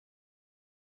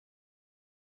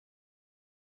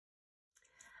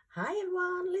Hi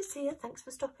everyone, Liz here, thanks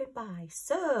for stopping by.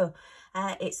 So,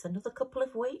 it's another couple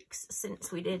of weeks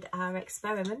since we did our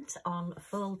experiment on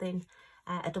folding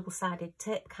a double-sided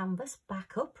tape canvas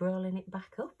back up, rolling it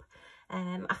back up.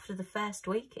 After the first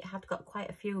week it had got quite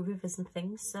a few rivers and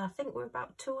things, so I think we're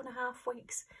about 2.5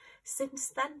 weeks since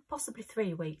then, possibly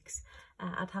 3 weeks.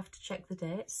 I'd have to check the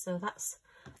dates, so that's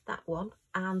that one.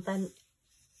 And then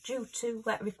due to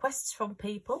requests from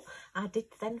people, I did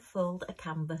then fold a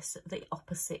canvas the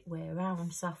opposite way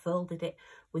around. So I folded it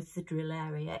with the drill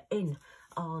area in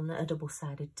on a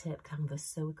double-sided tape canvas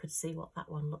so we could see what that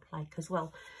one looked like as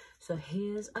well. So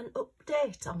here's an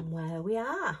update on where we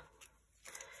are.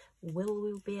 Will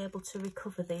we be able to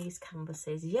recover these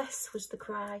canvases? Yes, was the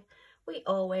cry. We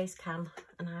always can,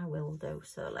 and I will do.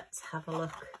 So let's have a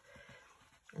look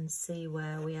and see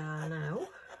where we are now.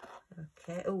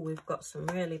 Okay, oh, we've got some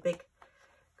really big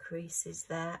creases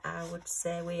there. I would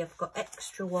say we have got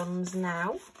extra ones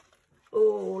now.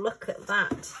 Oh, look at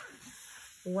that.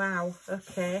 Wow,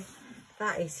 okay,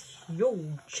 that is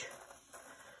huge.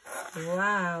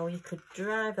 Wow, you could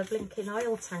drive a blinking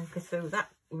oil tanker through that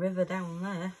river down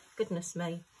there. Goodness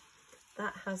me,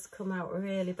 that has come out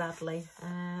really badly.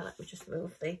 Let me just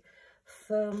move the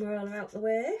foam roller out the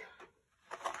way.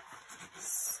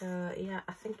 So yeah,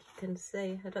 I think you can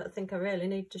see, I don't think I really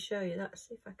need to show you that.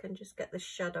 See if I can just get the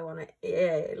shadow on it.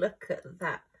 Yeah, look at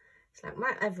that. It's like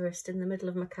Mount Everest in the middle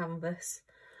of my canvas.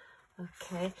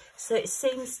 Okay, so it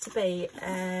seems to be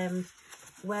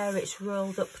where it's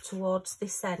rolled up towards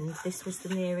this end. This was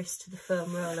the nearest to the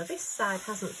foam roller. This side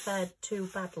hasn't fared too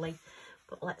badly,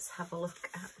 but let's have a look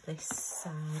at this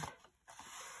side.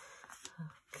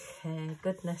 Okay,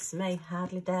 goodness me,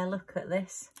 hardly dare look at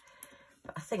this.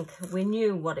 But I think we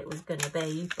knew what it was going to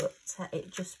be, but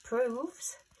it just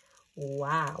proves,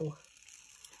 wow,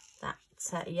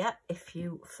 that, yeah, if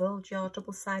you fold your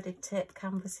double-sided tape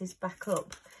canvases back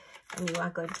up, then you are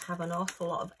going to have an awful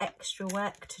lot of extra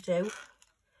work to do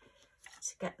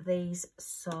to get these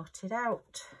sorted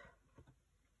out.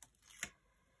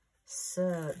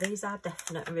 So these are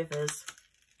definite rivers.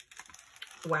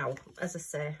 Wow, as I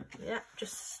say, yeah,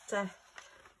 just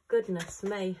goodness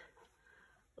me.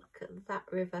 At that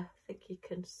river, I think you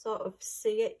can sort of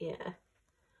see it. Yeah,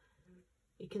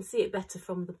 you can see it better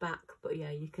from the back, but yeah,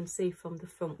 you can see from the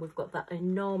front. We've got that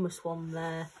enormous one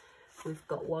there, we've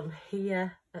got one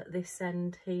here at this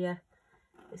end here,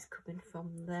 it's coming from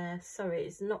there. Sorry,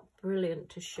 it's not brilliant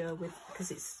to show with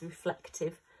because it's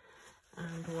reflective,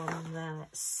 and one there.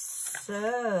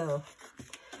 So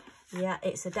yeah,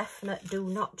 it's a definite do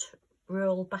not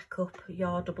roll back up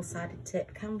your double-sided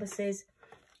tape canvases.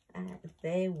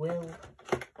 They will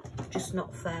just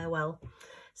not fare well.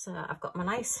 So I've got my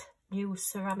nice new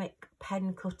ceramic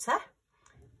pen cutter.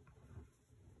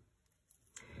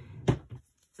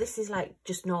 This is like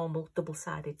just normal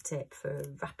double-sided tape for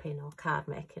wrapping or card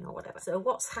making or whatever. So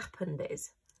what's happened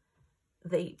is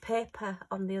the paper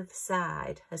on the other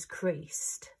side has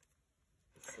creased.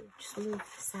 So just move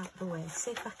this out of the way,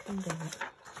 see if I can do it.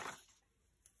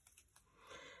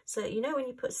 So you know when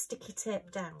you put sticky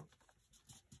tape down,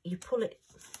 you pull it,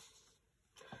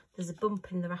 there's a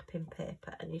bump in the wrapping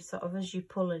paper, and you sort of, as you're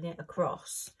pulling it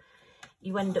across,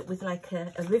 you end up with like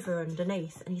a river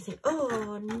underneath, and you think,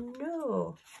 oh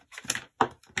no.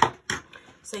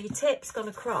 So your tape's gone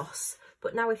across,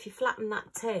 but now if you flatten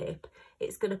that tape,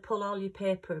 it's going to pull all your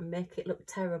paper and make it look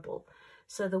terrible.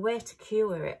 So the way to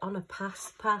cure it on a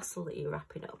parcel that you're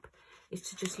wrapping up is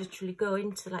to just literally go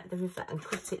into like the river and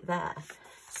cut it there.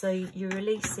 So you're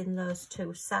releasing those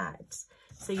two sides.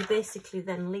 So you're basically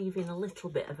then leaving a little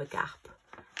bit of a gap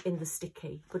in the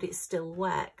sticky, but it still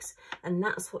works. And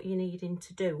that's what you're needing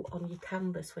to do on your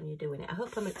canvas when you're doing it. I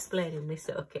hope I'm explaining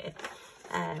this okay.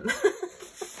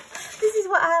 This is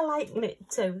what I like knit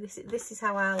too. This is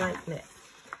how I like knit.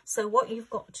 So what you've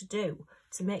got to do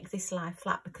to make this lie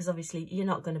flat, because obviously you're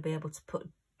not going to be able to put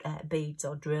beads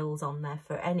or drills on there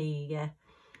for any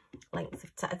length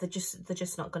of time. They're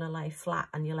just not going to lay flat,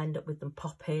 and you'll end up with them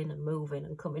popping and moving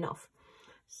and coming off.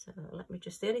 So let me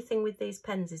just, the only thing with these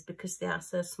pens is because they are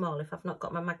so small, if I've not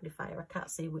got my magnifier, I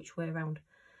can't see which way around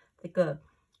they go.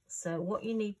 So what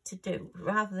you need to do,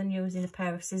 rather than using a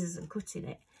pair of scissors and cutting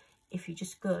it, if you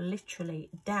just go literally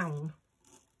down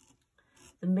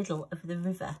the middle of the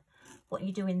river, what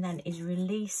you're doing then is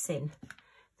releasing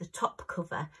the top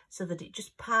cover so that it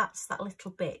just parts that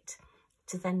little bit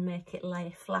to then make it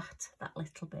lay flat that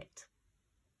little bit.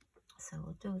 So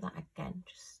we'll do that again,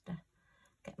 just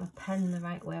get my pen the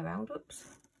right way around, oops,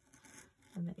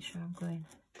 and make sure I'm going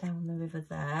down the river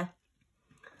there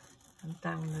and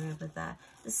down the river there.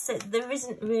 So there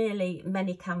isn't really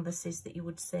many canvases that you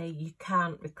would say you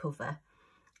can't recover.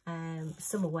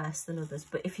 Some are worse than others,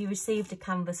 but if you received a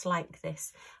canvas like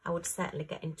this, I would certainly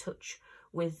get in touch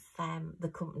with the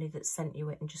company that sent you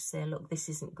it and just say, look, this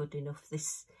isn't good enough.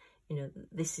 This, you know,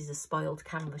 this is a spoiled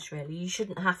canvas, really. You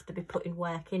shouldn't have to be putting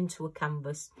work into a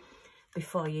canvas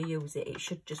before you use it. It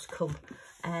should just come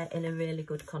in a really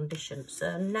good condition.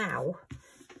 So now,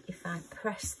 if I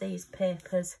press these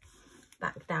papers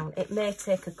back down, it may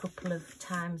take a couple of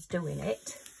times doing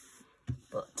it,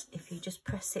 but if you just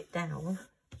press it down,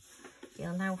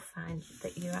 you'll now find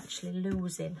that you're actually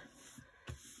losing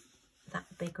that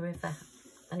big river,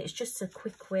 and it's just a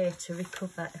quick way to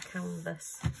recover a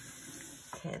canvas.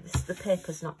 Okay, the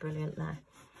paper's not brilliant there,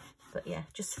 but yeah,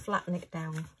 just flatten it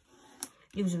down.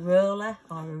 Use a roller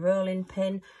or a rolling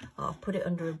pin, or put it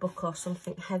under a book or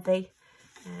something heavy.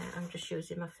 I'm just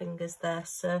using my fingers there.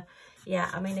 So yeah,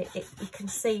 I mean, you can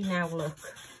see now,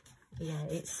 look, yeah,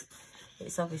 it's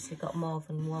obviously got more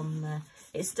than one there.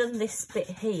 It's done this bit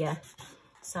here,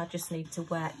 so I just need to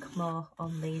work more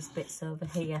on these bits over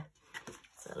here.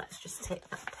 So let's just take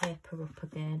that paper up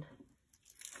again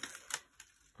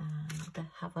and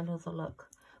have another look.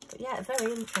 But yeah,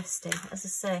 very interesting. As I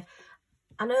say,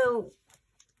 I know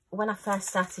when I first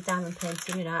started diamond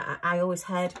painting, you know, I always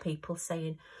heard people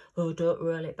saying, oh, don't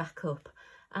roll it back up.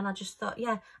 And I just thought,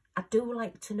 yeah, I do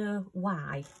like to know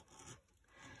why.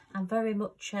 I'm very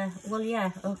much, well,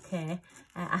 yeah, okay,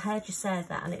 I heard you say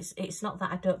that, and it's not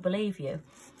that I don't believe you.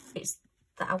 It's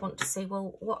that I want to see,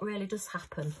 well, what really does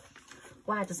happen?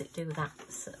 Why does it do that?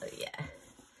 So, yeah,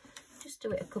 just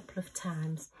do it a couple of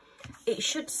times. It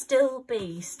should still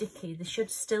be sticky. There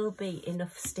should still be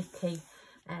enough sticky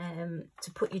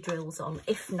to put your drills on.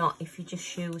 If not, if you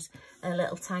just use a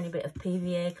little tiny bit of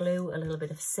PVA glue, a little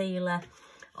bit of sealer,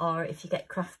 or if you get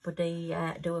Craft Buddy,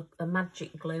 do a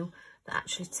magic glue that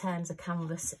actually turns a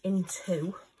canvas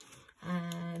into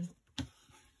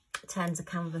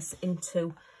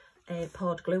a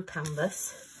poured glue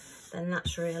canvas, then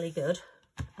that's really good,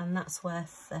 and that's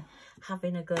worth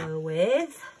having a go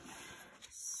with.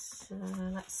 So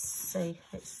let's see,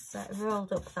 it's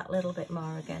rolled up that little bit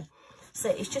more again. So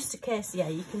it's just a case, yeah,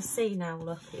 you can see now,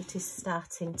 look, it is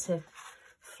starting to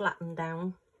flatten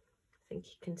down. I think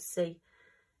you can see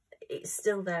it's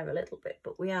still there a little bit,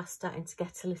 but we are starting to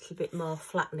get a little bit more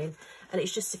flattening, and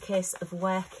it's just a case of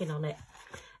working on it.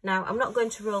 Now, I'm not going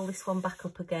to roll this one back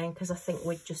up again, because I think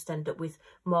we'd just end up with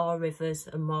more rivers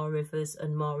and more rivers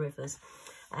and more rivers.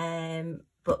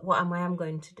 But what I am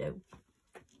going to do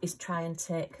is try and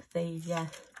take the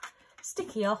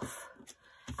sticky off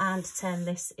and turn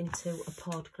this into a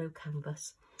poured glue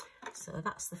canvas. So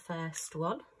that's the first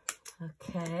one.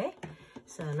 Okay,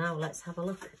 so now let's have a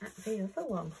look at the other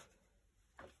one.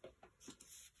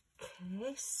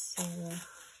 Okay, so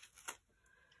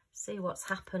see what's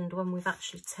happened when we've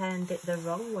actually turned it the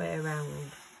wrong way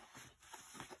around.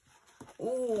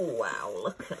 Oh wow,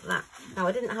 look at that. Now,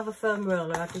 I didn't have a foam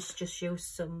roller, I just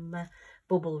used some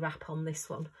bubble wrap on this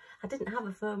one. I didn't have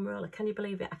a foam roller, can you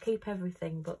believe it? I keep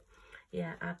everything, but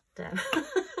yeah, I'd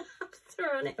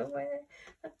thrown it away.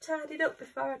 I'd tidied up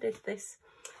before I did this.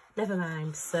 Never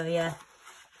mind. So yeah,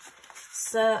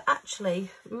 so actually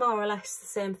more or less the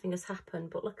same thing has happened,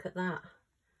 but look at that.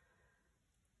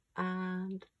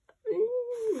 And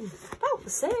about the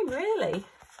same, really.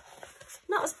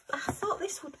 Not as, I thought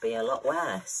this would be a lot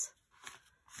worse.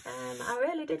 I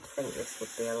really did think this would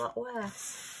be a lot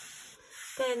worse.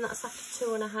 Again, that's after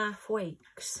 2.5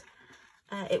 weeks.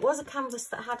 It was a canvas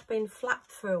that had been flat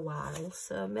for a while,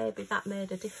 so maybe that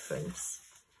made a difference.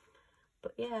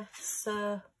 But yeah,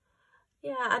 so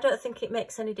yeah, I don't think it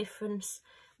makes any difference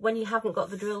when you haven't got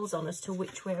the drills on as to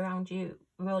which way around you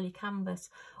roll your canvas.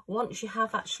 Once you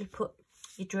have actually put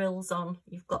your drills on,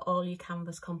 you've got all your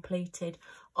canvas completed,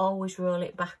 always roll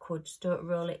it backwards, don't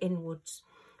roll it inwards,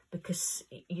 because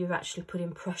you're actually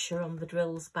putting pressure on the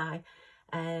drills by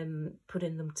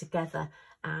putting them together,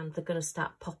 and they're going to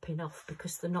start popping off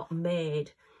because they're not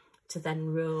made to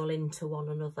then roll into one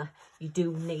another. You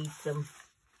do need them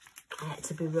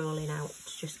to be rolling out,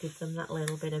 to just give them that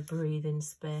little bit of breathing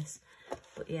space.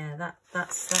 But yeah,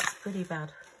 that's pretty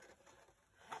bad.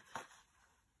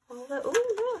 Although,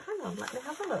 oh no, hang on, let me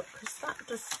have a look, because that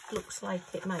just looks like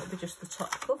it might be just the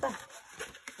top cover.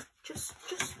 Just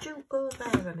do go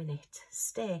there a minute,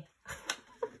 stay.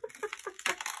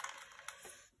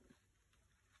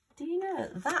 Do you know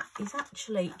that is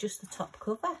actually just the top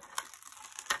cover?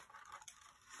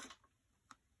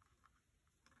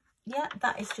 Yeah,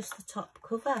 that is just the top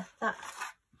cover. That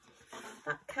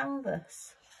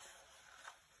canvas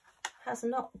has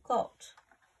not got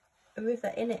a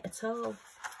river in it at all.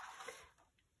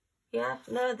 Yeah,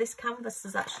 no, this canvas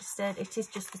has actually stayed. It is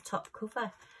just the top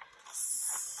cover.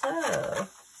 So,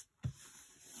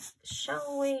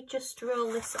 shall we just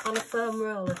roll this on a foam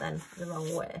roller then, the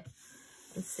wrong way,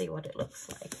 and see what it looks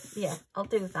like? Yeah, I'll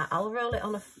do that. I'll roll it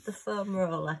on the foam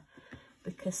roller,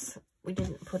 because we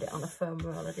didn't put it on a foam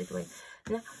roller, did we?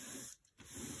 Now,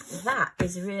 that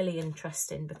is really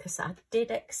interesting, because I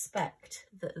did expect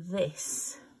that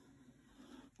this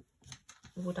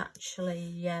would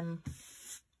actually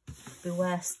be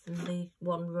worse than the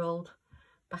one rolled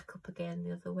back up again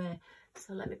the other way.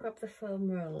 So let me grab the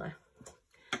foam roller,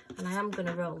 and I am going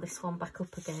to roll this one back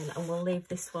up again, and we'll leave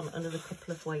this one another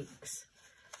couple of weeks.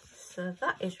 So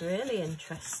that is really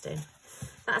interesting.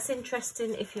 That's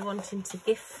interesting if you're wanting to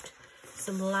gift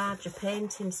some larger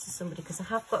paintings to somebody, because I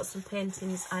have got some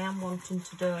paintings I am wanting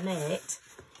to donate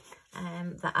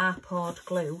that are poured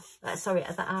glue, that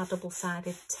are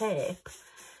double-sided tape,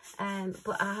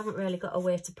 but I haven't really got a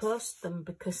way to post them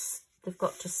because they've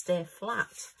got to stay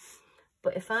flat.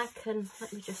 But if I can,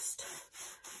 let me just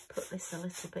put this a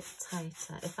little bit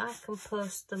tighter, if I can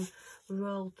post them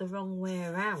rolled the wrong way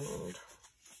around,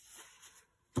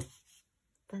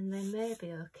 then they may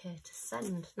be okay to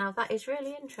send. Now that is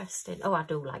really interesting. Oh, I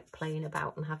do like playing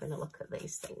about and having a look at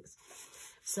these things.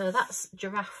 So that's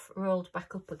Giraffe rolled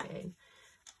back up again,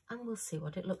 and we'll see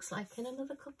what it looks like in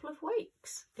another couple of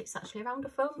weeks. It's actually around a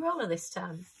foam roller this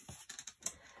time.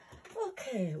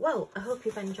 Okay, well, I hope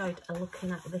you've enjoyed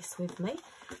looking at this with me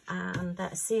and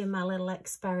seeing my little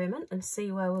experiment and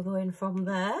see where we're going from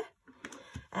there.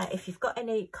 If you've got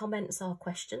any comments or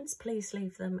questions, please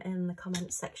leave them in the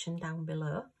comments section down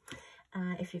below.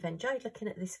 If you've enjoyed looking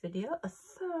at this video, a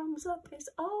thumbs up is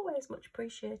always much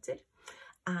appreciated.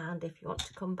 And if you want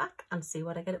to come back and see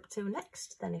what I get up to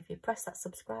next, then if you press that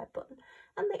subscribe button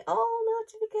and the all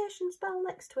notifications bell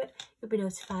next to it, you'll be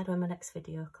notified when my next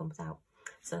video comes out.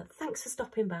 So thanks for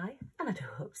stopping by, and I do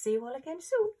hope to see you all again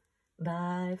soon.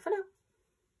 Bye for now.